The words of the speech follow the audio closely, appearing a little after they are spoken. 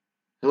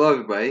Hello,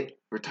 everybody.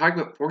 We're talking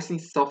about forcing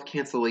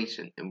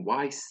self-cancellation and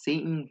why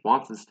Satan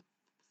wants us to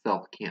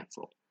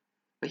self-cancel.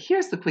 But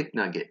here's the quick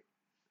nugget.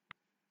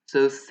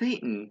 So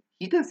Satan,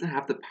 he doesn't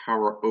have the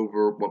power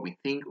over what we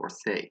think or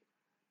say.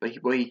 But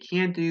what he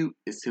can do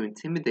is to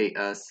intimidate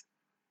us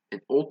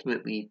and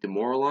ultimately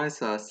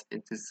demoralize us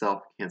into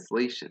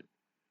self-cancellation.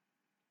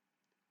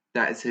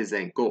 That is his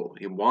end goal.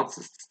 He wants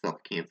us to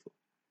self-cancel.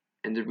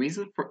 And the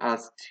reason for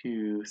us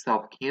to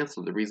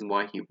self-cancel, the reason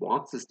why he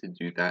wants us to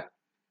do that,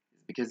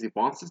 because he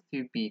wants us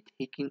to be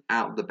taken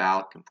out of the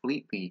battle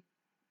completely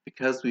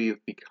because we have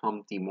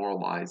become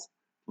demoralized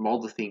from all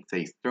the things that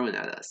he's thrown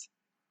at us.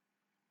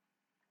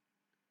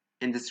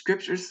 And the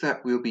scriptures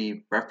that we'll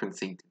be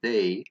referencing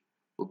today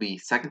will be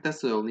 2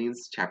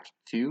 Thessalonians chapter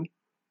 2,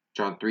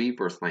 John 3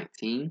 verse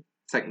 19,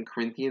 2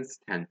 Corinthians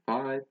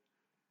 10:5,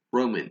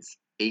 Romans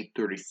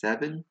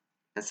 8:37,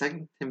 and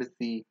 2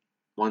 Timothy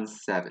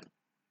 1:7.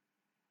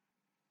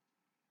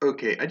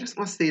 Okay, I just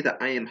want to say that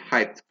I am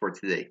hyped for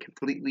today,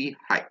 completely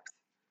hyped.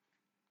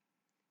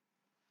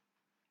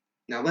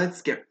 Now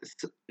let's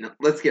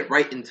get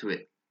right into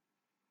it.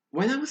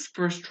 When I was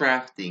first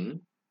drafting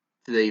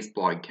today's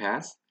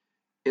blogcast,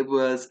 it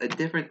was a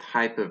different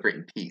type of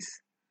written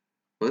piece.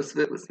 Most of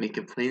it was me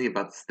complaining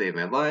about the state of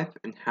my life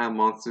and how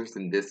monsters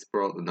in this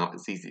world are not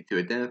as easy to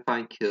identify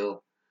and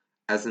kill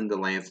as in the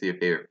lands of your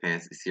favorite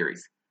fantasy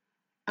series.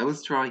 I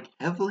was drawing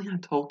heavily on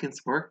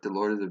Tolkien's work, The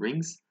Lord of the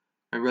Rings.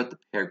 I wrote the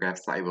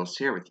paragraphs that I will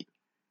share with you.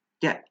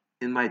 Yet,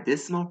 in my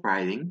dismal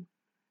writing,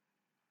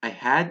 I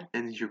had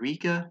an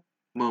eureka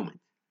moment.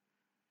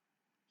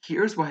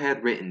 Here's what I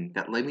had written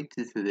that led me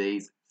to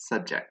today's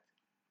subject.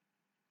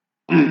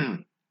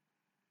 In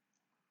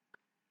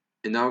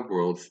our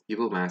worlds,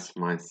 evil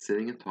masterminds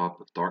sitting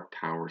atop of dark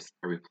towers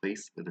are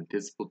replaced with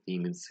invisible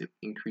demons who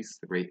increase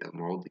the rate of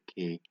moral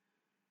decay,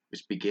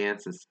 which began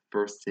since the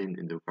first sin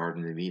in the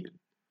Garden of Eden.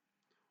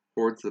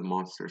 Hordes of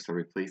monsters are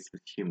replaced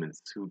with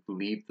humans who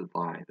believe the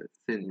lie that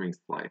sin brings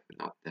life and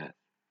not death.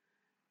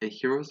 And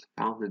heroes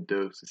found in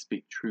those who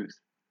speak truth,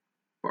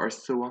 but are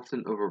so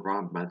often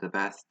overrun by the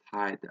vast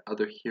tide that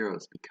other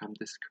heroes become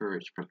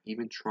discouraged from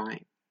even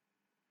trying.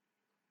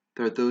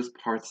 There are those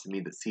parts of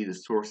me that see the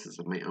sources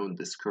of my own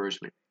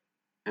discouragement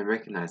and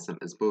recognize them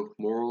as both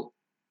normal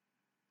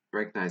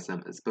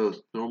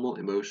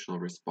emotional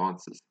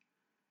responses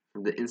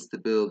from the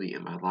instability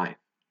in my life.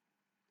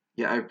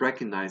 Yet I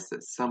recognize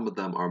that some of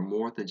them are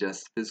more than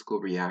just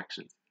physical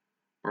reactions,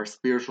 or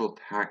spiritual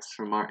attacks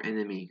from our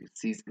enemy who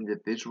sees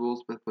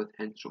individuals with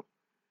potential,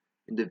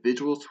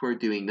 individuals who are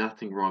doing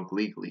nothing wrong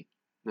legally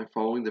and are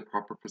following the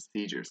proper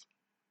procedures,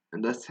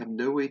 and thus have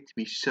no way to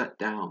be shut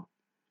down,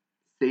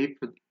 save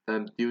for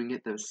them doing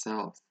it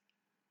themselves.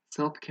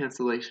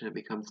 Self-cancellation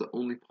becomes the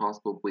only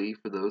possible way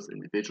for those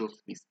individuals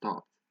to be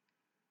stopped.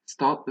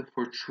 Stopped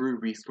before true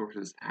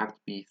resources have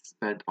to be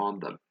spent on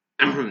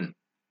them.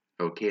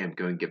 Okay, I'm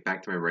going to get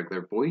back to my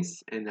regular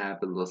voice and have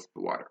a little sip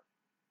of water.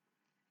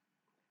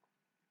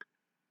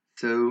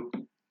 So,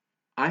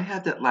 I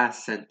have that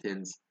last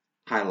sentence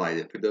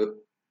highlighted for those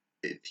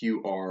if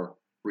you are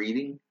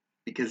reading,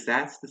 because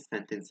that's the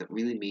sentence that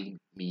really made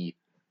me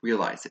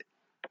realize it.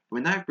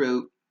 When I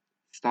wrote,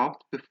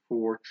 stopped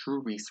before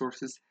true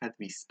resources had to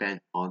be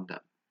spent on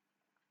them.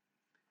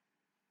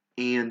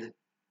 And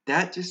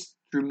that just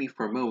threw me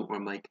for a moment where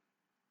I'm like,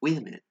 wait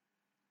a minute.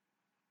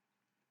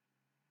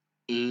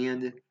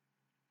 And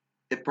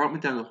it brought me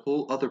down a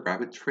whole other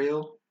rabbit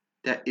trail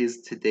that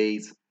is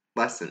today's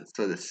lesson,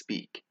 so to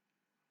speak.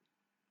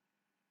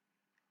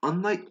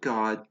 Unlike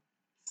God,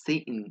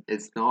 Satan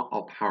is not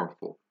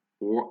all-powerful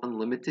or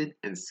unlimited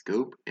in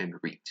scope and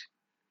reach.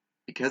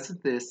 Because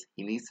of this,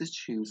 he needs to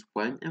choose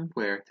when and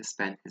where to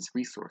spend his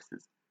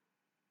resources.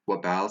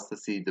 What battles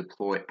does he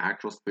deploy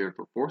actual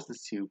spiritual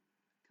forces to,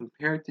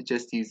 compared to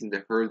just using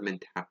the herd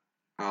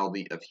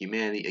mentality of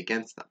humanity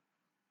against them?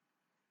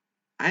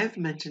 I have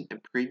mentioned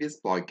in previous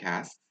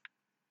blogcasts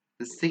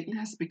that Satan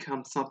has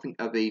become something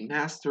of a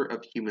master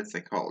of human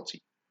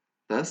psychology.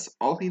 Thus,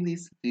 all he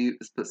needs to do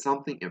is put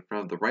something in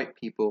front of the right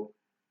people,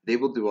 they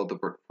will do all the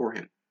work for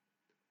him.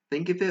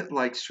 Think of it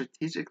like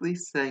strategically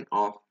setting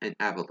off an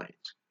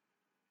avalanche.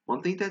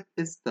 One thing that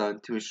is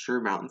done to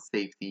ensure mountain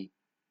safety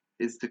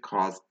is to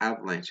cause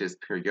avalanches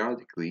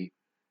periodically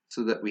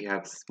so that we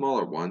have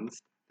smaller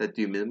ones that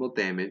do minimal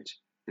damage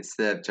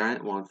instead of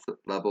giant ones that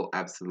level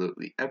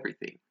absolutely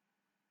everything.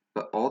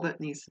 But all that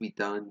needs to be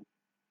done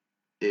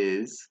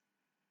is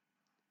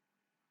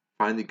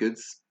find a good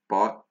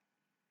spot.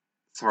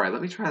 Sorry,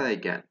 let me try that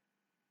again.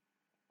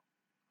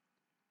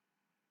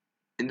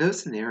 In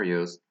those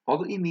scenarios, all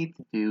that you need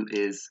to do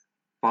is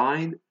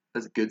find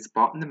a good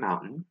spot in the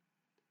mountain,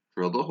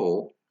 drill the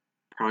hole,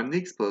 prime the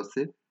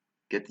explosive,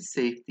 get to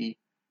safety,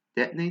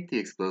 detonate the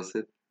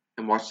explosive,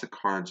 and watch the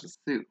carnage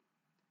ensue.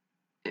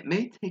 It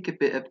may take a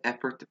bit of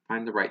effort to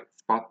find the right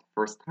spot the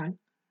first time,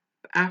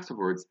 but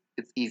afterwards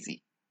it's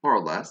easy, more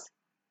or less,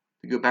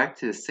 to go back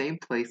to the same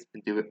place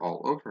and do it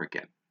all over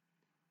again.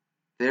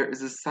 There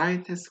is a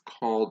scientist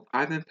called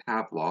Ivan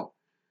Pavlov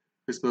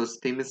who's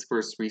most famous for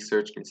his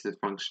research into the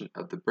function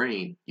of the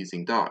brain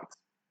using dogs.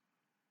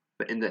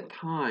 But in that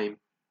time,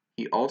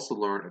 he also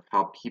learned of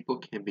how people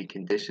can be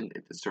conditioned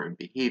into certain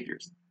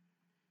behaviors.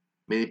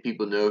 Many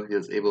people know he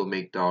was able to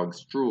make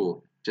dogs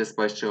drool just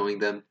by showing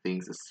them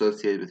things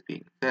associated with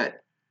being fed.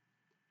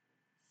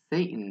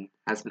 Satan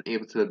has been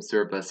able to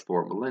observe us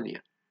for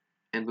millennia,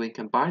 and when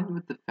combined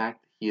with the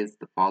fact that he is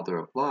the father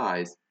of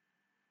lies,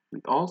 we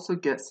also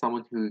get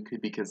someone who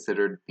could be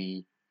considered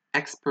the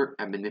expert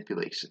at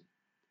manipulation.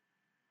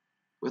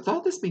 With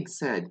all this being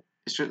said,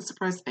 it shouldn't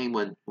surprise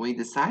anyone when he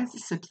decides to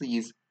simply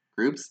use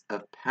groups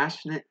of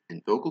passionate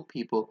and vocal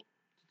people to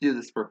do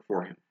this work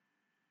for him.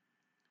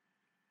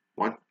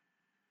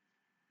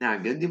 Now,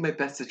 I'm going to do my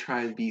best to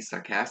try and be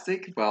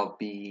sarcastic while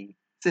being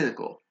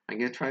cynical. I'm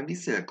going to try and be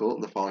cynical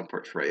in the following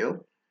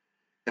portrayal.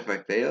 If I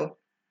fail,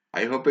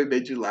 I hope I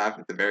made you laugh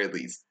at the very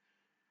least.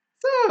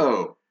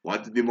 So,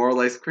 want to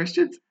demoralize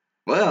Christians?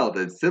 Well,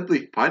 then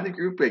simply find a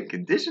group and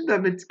condition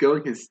them into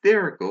going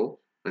hysterical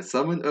when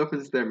someone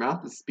opens their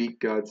mouth to speak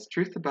God's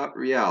truth about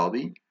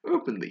reality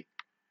openly.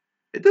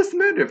 It doesn't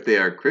matter if they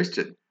are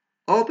Christian.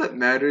 All that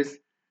matters is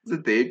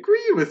that they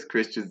agree with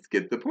Christians to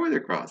get the point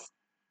across.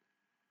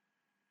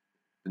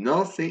 Then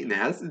all Satan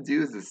has to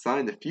do is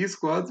assign a few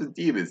squads of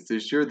demons to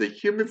ensure the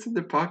humans in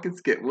their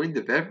pockets get wind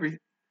of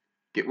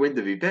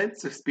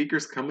events or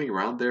speakers coming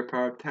around their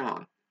part of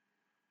town.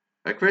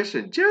 A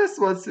Christian just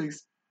wants to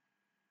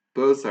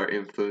expose our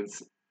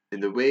influence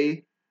in the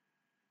way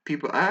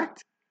people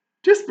act.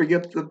 Just bring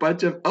up a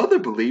bunch of other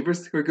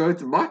believers who are going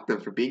to mock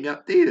them for being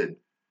outdated.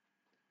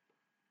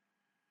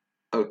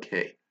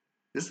 Okay,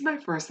 this is my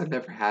first time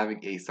ever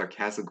having a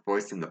sarcastic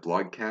voice in the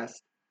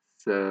blogcast,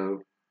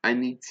 so I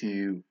need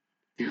to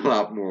do a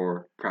lot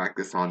more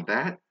practice on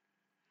that.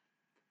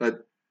 But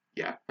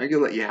yeah, I'm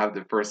gonna let you have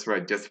the first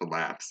run just for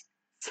laughs.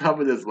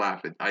 Someone is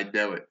laughing, I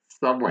know it.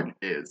 Someone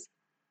is.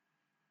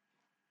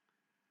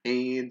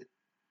 And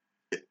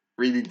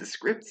reading the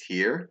script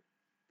here,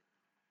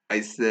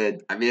 I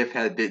said I may have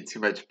had a bit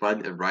too much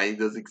fun in writing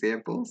those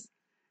examples,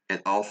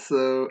 and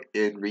also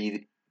in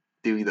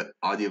doing the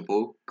audio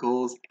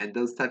vocals and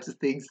those types of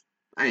things.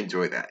 I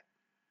enjoy that.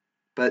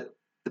 But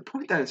the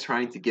point that I'm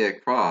trying to get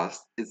across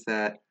is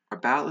that our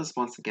battle is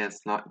once again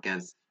not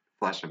against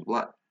flesh and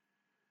blood.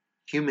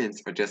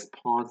 Humans are just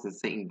pawns in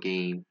Satan's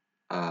game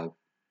of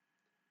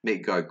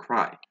make God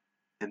cry,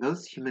 and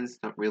those humans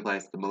don't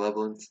realize the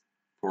malevolent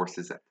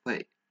forces at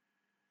play.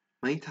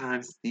 Many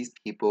times, these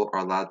people are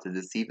allowed to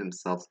deceive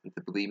themselves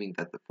into believing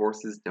that the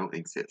forces don't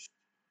exist.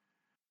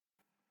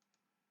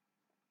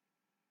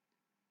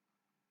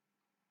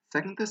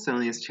 2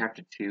 Thessalonians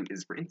chapter 2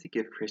 is written to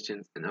give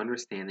Christians an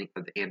understanding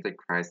of the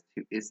Antichrist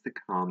who is to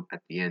come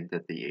at the end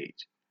of the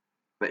age.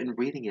 But in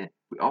reading it,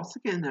 we also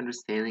get an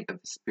understanding of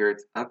the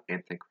spirits of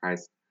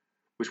Antichrist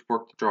which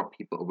work to draw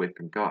people away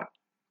from God.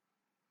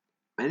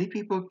 Many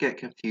people get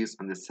confused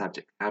on this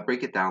subject. I'll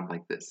break it down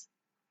like this.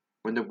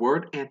 When the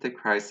word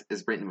Antichrist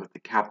is written with the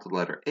capital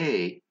letter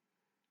A,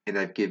 and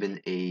I've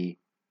given a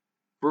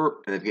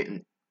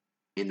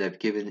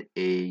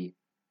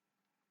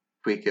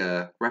quick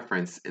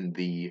reference in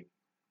the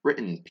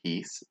written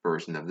piece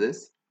version of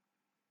this,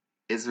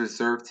 is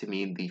reserved to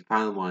mean the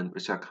final one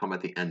which shall come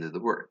at the end of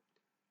the word.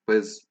 But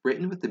it's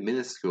written with the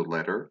minuscule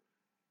letter,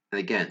 and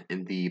again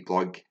in the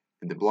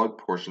blog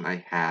portion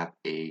I have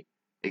a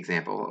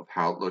example of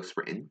how it looks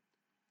written.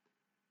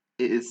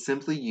 It is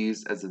simply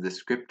used as a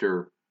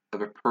descriptor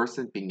of a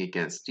person being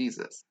against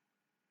Jesus.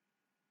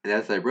 And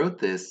as I wrote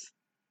this,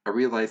 I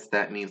realized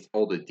that means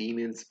all the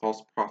demons,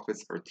 false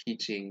prophets are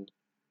teaching,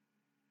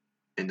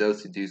 and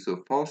those who do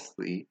so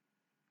falsely,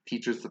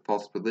 teachers of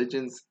false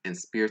religions, and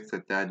spirits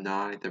that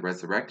deny the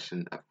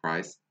resurrection of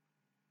Christ,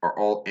 are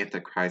all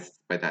antichrists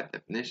by that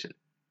definition.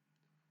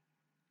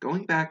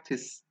 Going back to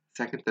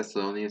 2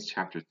 Thessalonians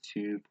chapter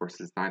 2,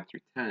 verses 9 through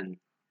 10,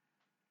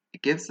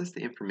 it gives us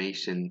the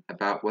information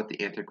about what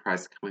the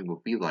Antichrist coming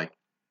will be like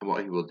and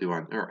what he will do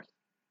on earth.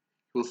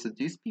 He will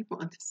seduce people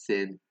into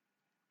sin,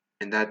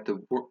 and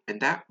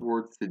that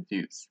word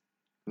seduce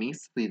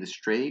means to lead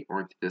astray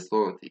or into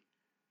disloyalty,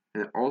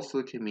 and it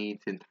also can mean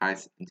to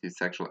entice into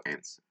sexual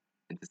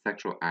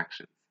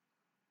actions.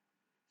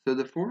 So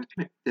the fourth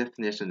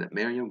definition that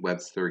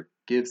Merriam-Webster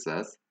gives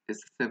us is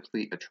to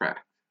simply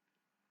attract.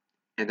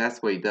 And that's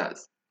what he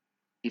does.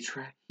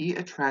 He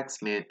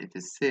attracts man into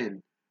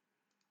sin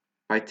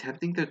by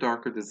tempting their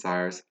darker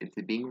desires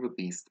into being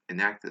released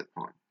and acted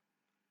upon.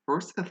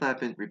 Verse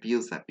 11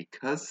 reveals that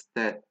because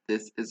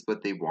this is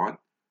what they want,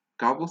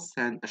 God will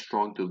send a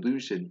strong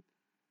delusion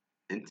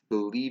into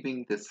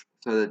believing this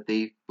so that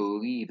they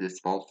believe this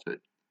falsehood.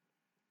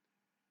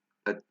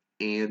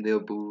 And they'll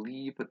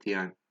believe at the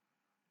end.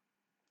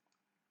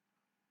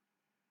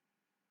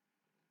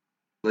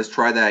 Let's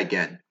try that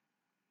again.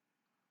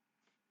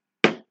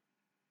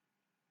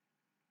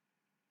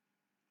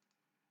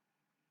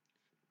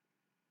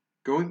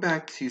 Going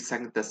back to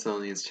 2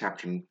 Thessalonians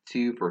chapter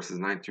 2, verses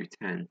 9 through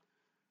 10,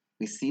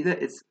 we see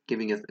that it's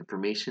giving us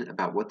information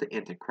about what the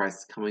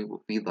Antichrist's coming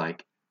will be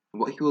like and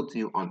what he will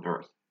do on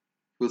earth.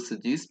 He will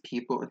seduce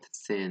people into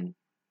sin,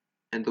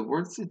 and the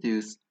word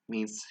seduce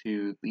means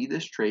to lead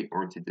astray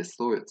or into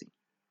disloyalty.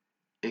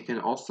 It can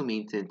also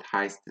mean to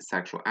entice to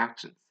sexual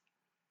actions.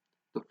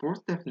 The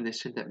fourth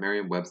definition that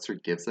Merriam-Webster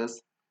gives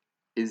us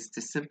is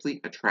to simply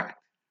attract.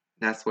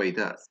 That's what he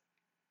does.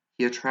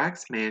 He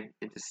attracts man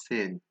into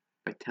sin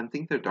by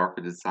tempting their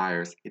darker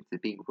desires into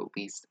being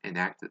released and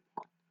acted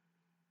upon.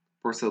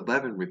 Verse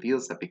 11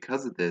 reveals that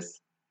because this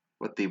is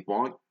what they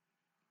want,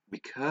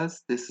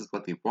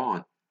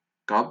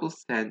 God will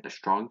send a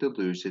strong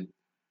delusion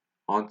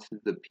onto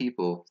the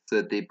people so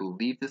that they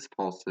believe this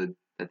falsehood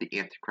that the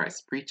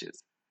Antichrist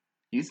preaches.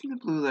 Using the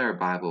Blue Letter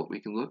Bible, we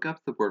can look up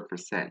the word for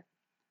send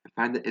and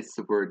find that it's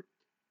the word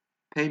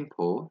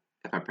painpol,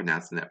 if I'm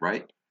pronouncing that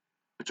right,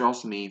 which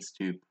also means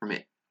to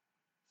permit.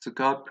 So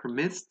God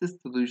permits this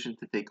delusion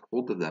to take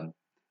hold of them,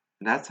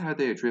 and that's how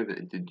they are driven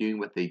into doing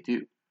what they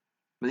do.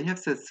 Many have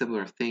said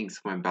similar things to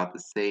what I'm about to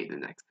say in the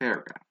next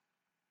paragraph.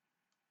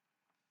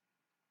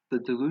 The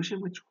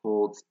delusion which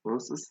holds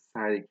most of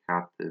society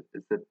captive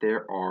is that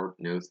there are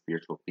no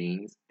spiritual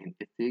beings, and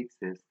if they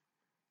exist,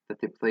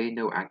 that they play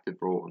no active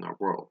role in our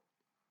world.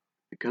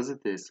 Because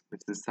of this, when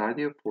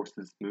society of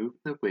forces move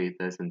in a way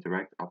that is in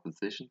direct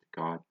opposition to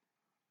God,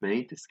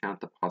 many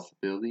discount the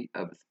possibility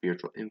of a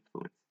spiritual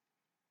influence,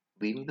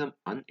 leaving them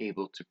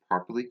unable to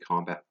properly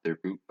combat the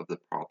root of the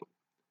problem.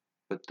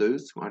 But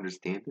those who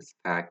understand this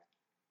fact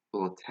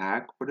will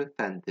attack or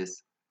defend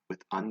this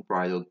with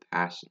unbridled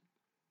passion.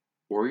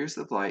 Warriors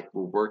of light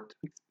will work to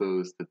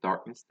expose the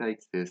darkness that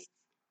exists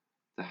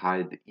to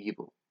hide the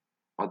evil,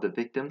 while the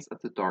victims of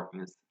the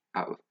darkness,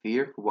 out of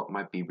fear for what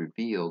might be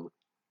revealed,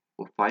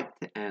 will fight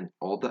to end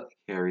all that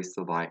carries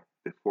the light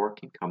before it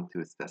can come to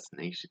its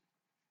destination.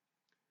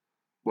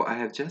 What I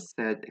have just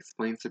said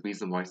explains the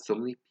reason why so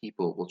many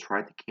people will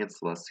try to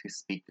cancel us who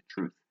speak the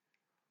truth.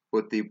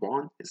 What they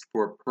want is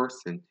for a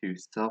person to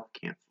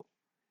self-cancel,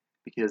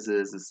 because it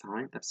is a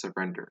sign of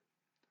surrender.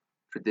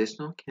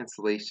 Traditional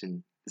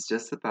cancellation is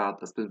just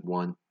about as being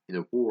won in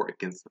a war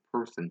against a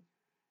person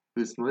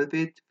who is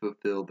motivated to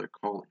fulfill their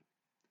calling.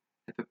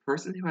 If a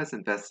person who has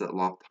invested a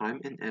lot of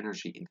time and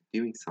energy into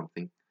doing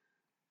something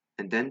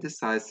and then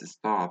decides to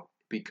stop,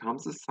 it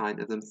becomes a sign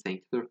of them saying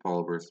to their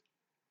followers,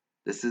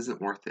 "This isn't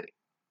worth it."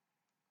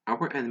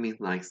 Our enemy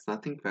likes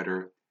nothing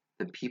better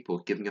than people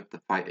giving up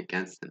the fight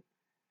against him,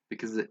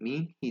 because it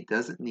means he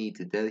doesn't need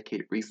to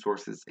dedicate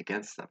resources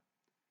against them.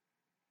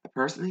 A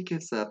person who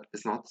gives up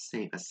is not the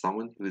same as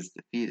someone who is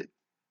defeated.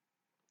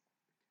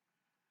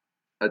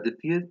 A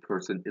defeated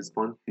person is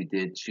one who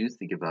didn't choose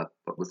to give up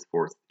but was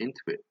forced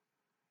into it,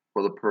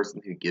 while the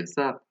person who gives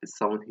up is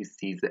someone who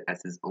sees it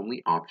as his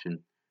only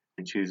option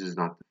and chooses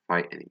not to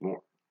fight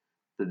anymore.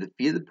 The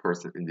defeated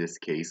person in this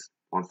case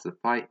wants to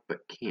fight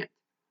but can't,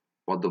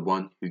 while the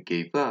one who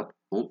gave up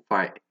won't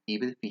fight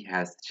even if he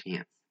has the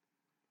chance.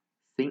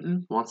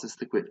 Satan wants us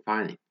to quit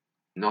fighting,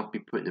 not be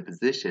put in a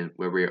position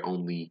where we are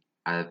only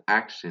out of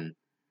action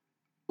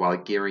while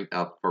gearing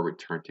up for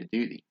return to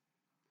duty.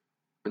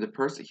 When the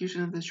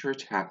persecution of the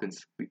church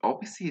happens, we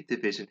always see a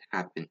division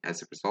happen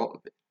as a result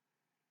of it.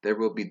 There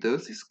will be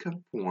those who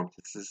conform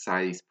to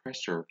society's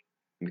pressure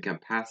and become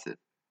passive,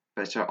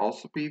 but it shall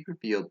also be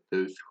revealed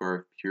those who are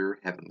of pure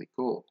heavenly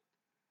gold,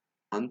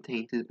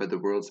 untainted by the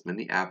world's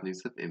many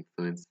avenues of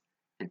influence,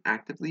 and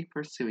actively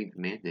pursuing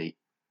the mandate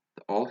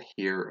that all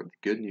hear of the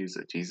good news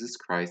of Jesus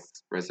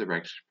Christ's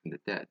resurrection from the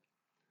dead,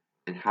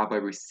 and how by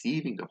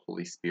receiving the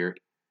Holy Spirit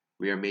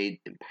we are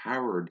made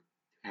empowered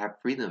to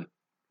have freedom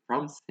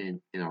from sin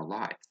in our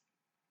lives.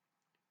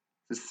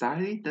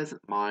 Society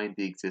doesn't mind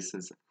the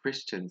existence of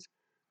Christians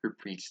who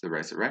preach the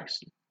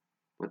resurrection.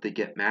 What they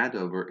get mad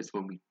over is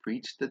when we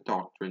preach the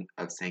doctrine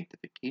of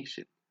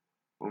sanctification,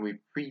 when we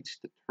preach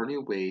the turning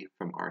away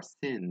from our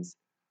sins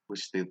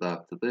which they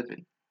love to live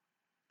in.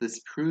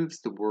 This proves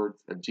the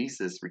words of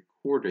Jesus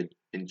recorded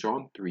in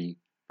John 3,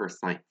 verse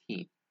 19,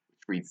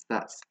 which reads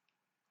thus: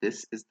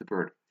 "This is the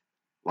verdict.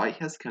 Light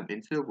has come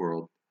into the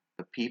world,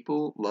 but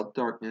people love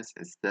darkness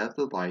instead of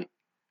the light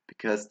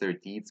because their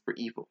deeds were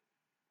evil."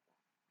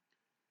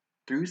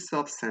 Through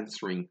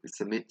self-censoring, we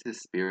submit to the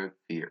spirit of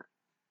fear,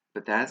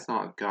 but that is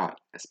not of God,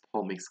 as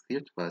Paul makes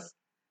clear to us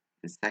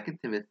in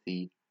 2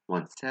 Timothy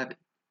 1:7.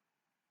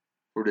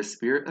 For the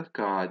Spirit of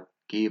God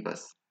gave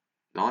us,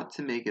 not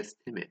to make us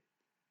timid,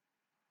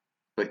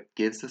 but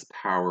gives us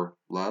power,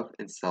 love,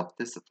 and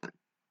self-discipline.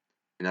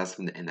 And that's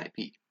from the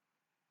NIV.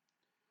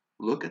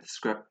 Look at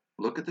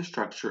the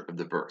structure of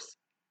the verse.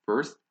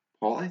 First,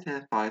 Paul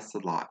identifies the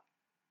lie,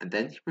 and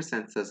then he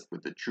presents us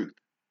with the truth,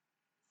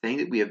 saying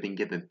that we have been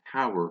given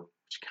power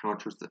which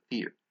counters the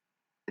fear.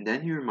 And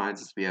then he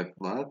reminds us we have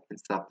love and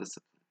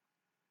self-discipline.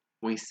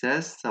 When he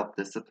says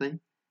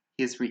self-discipline,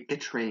 he is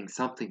reiterating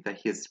something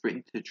that he has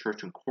written to the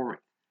church in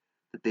Corinth,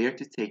 that they are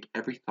to take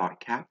every thought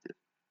captive.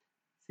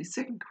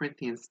 See 2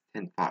 Corinthians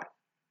 10:5.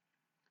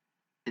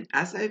 And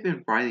as I have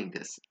been writing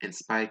this, and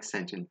by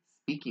extension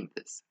speaking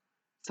this,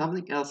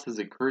 something else has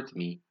occurred to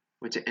me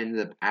which I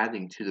ended up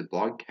adding to the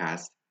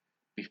blogcast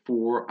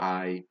before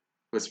I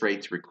was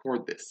ready to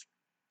record this.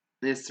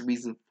 And it's the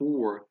reason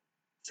for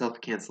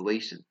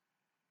self-cancellation.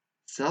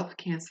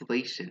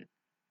 Self-cancellation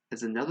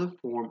is another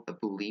form of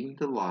believing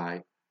the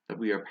lie that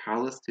we are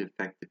powerless to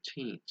effect the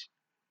change.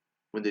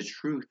 when the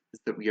truth is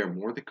that we are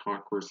more than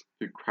conquerors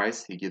through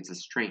Christ who gives us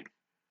strength,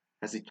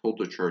 as he told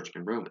the church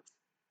in Romans.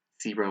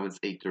 See Romans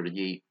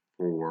 8:38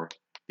 for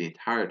the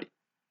entirety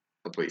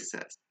of what he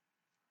says.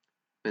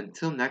 But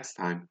until next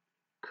time,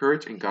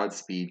 courage and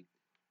Godspeed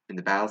in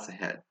the battles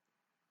ahead.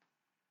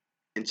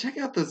 And check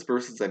out those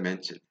verses I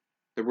mentioned.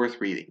 They're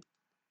worth reading.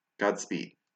 Godspeed.